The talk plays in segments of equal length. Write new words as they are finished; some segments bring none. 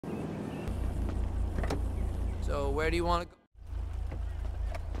So where do you want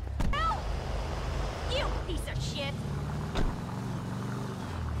to go? Help! You piece of shit!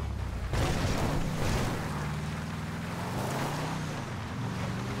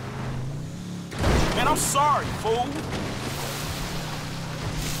 Man, I'm sorry, fool.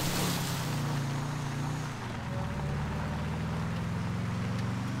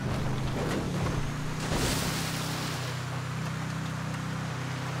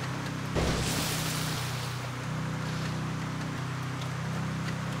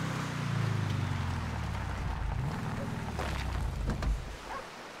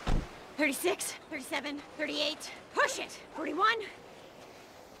 $36, $37, $38. Push it. $41.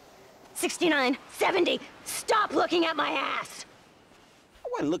 $69, $70. Stop looking at my ass. I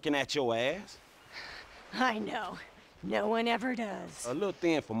wasn't looking at your ass. I know. No one ever does. A little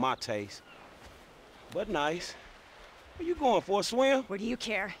thin for my taste, but nice. Are you going for a swim? What do you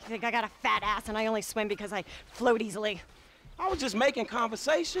care? You think I got a fat ass and I only swim because I float easily? I was just making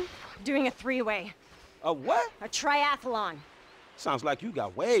conversation. Doing a three-way. A what? A triathlon. Sounds like you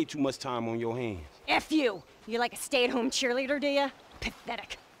got way too much time on your hands. F you. You like a stay-at-home cheerleader, do ya?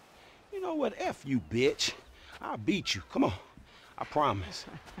 Pathetic. You know what? F you, bitch. I'll beat you. Come on. I promise.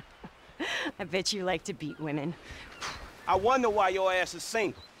 I bet you like to beat women. I wonder why your ass is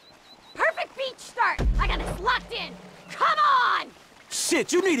single. Perfect beach start. I got us locked in. Come on!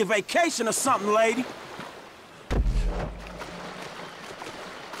 Shit, you need a vacation or something, lady.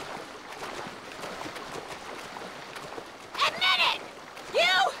 Admit it!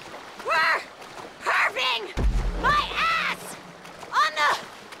 You were curving my ass on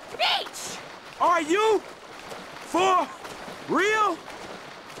the beach! Are you? For real?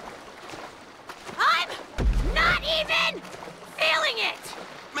 I'm not even feeling it!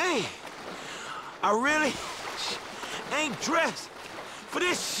 Man, I really ain't dressed for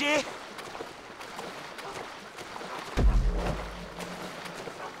this shit.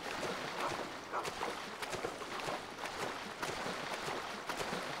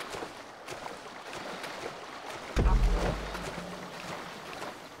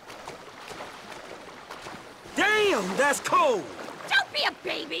 Damn, that's cold. Don't be a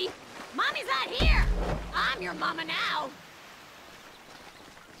baby! Mommy's not here! I'm your mama now!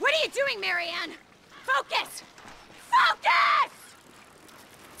 What are you doing, Marianne? Focus! Focus!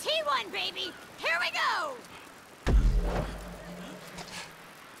 T1, baby! Here we go!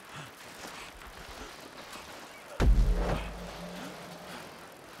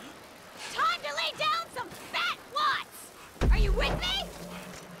 Time to lay down some fat watts! Are you with me?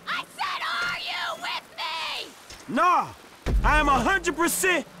 I said, are you with me? Nah, I am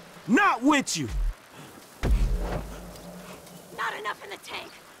 100% not with you. Not enough in the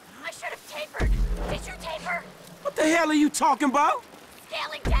tank. I should have tapered. Did you taper? What the hell are you talking about?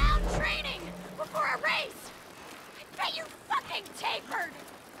 Scaling down training before a race. I bet you fucking tapered.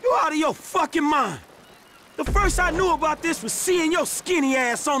 You out of your fucking mind. The first I knew about this was seeing your skinny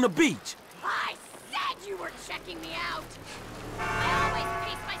ass on the beach. I said you were checking me out. I always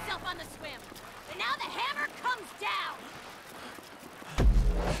pace myself on the swim. But now the hammer comes down.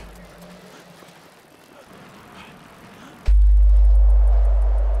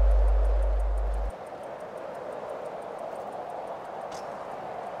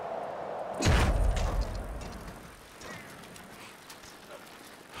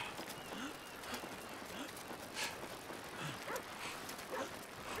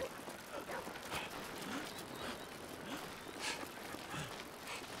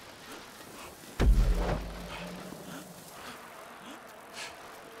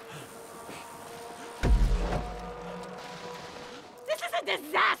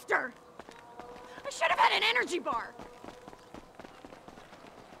 Disaster! I should have had an energy bar.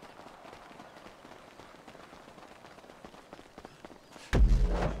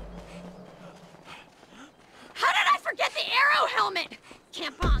 How did I forget the arrow helmet?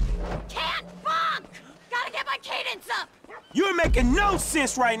 Can't bonk. Can't bonk! Gotta get my cadence up. You're making no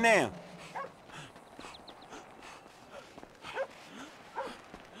sense right now.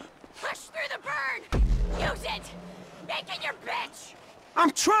 Push through the burn. Use it. Make it your bitch. I'm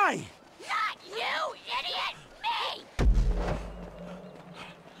trying. Not you, idiot! Me!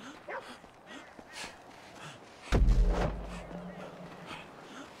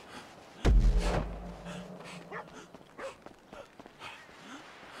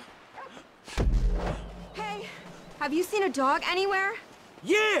 Hey, have you seen a dog anywhere?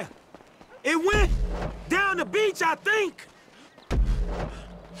 Yeah, it went down the beach, I think.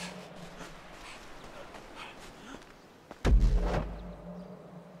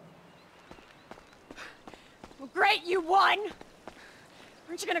 Well, great, you won!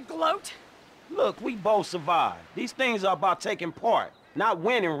 Aren't you gonna gloat? Look, we both survived. These things are about taking part, not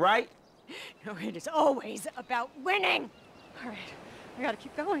winning, right? No, it is always about winning. All right, I gotta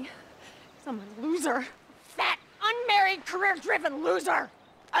keep going. Some loser. Fat, unmarried, career-driven loser.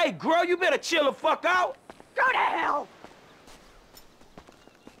 Hey, girl, you better chill the fuck out. Go to hell!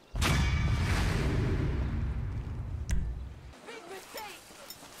 Big mistake!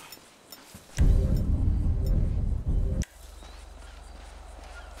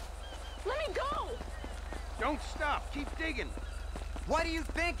 Let me go! Don't stop. Keep digging. What do you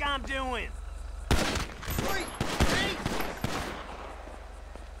think I'm doing? Wait! Hey!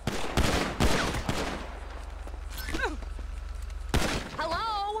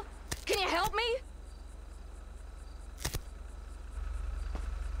 Hello? Can you help me?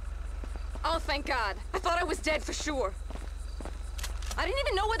 Oh, thank God. I thought I was dead for sure. I didn't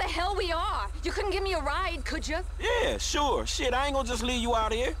even know where the hell we are. You couldn't give me a ride, could you? Yeah, sure. Shit, I ain't gonna just leave you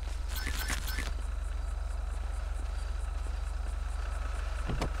out here.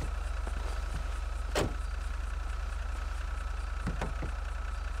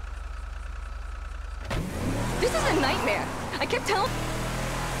 This is a nightmare. I kept telling...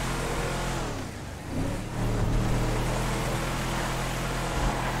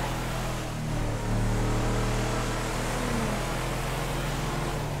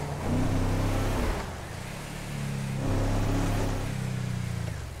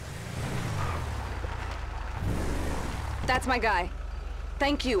 That's my guy.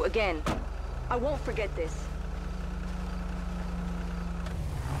 Thank you again. I won't forget this.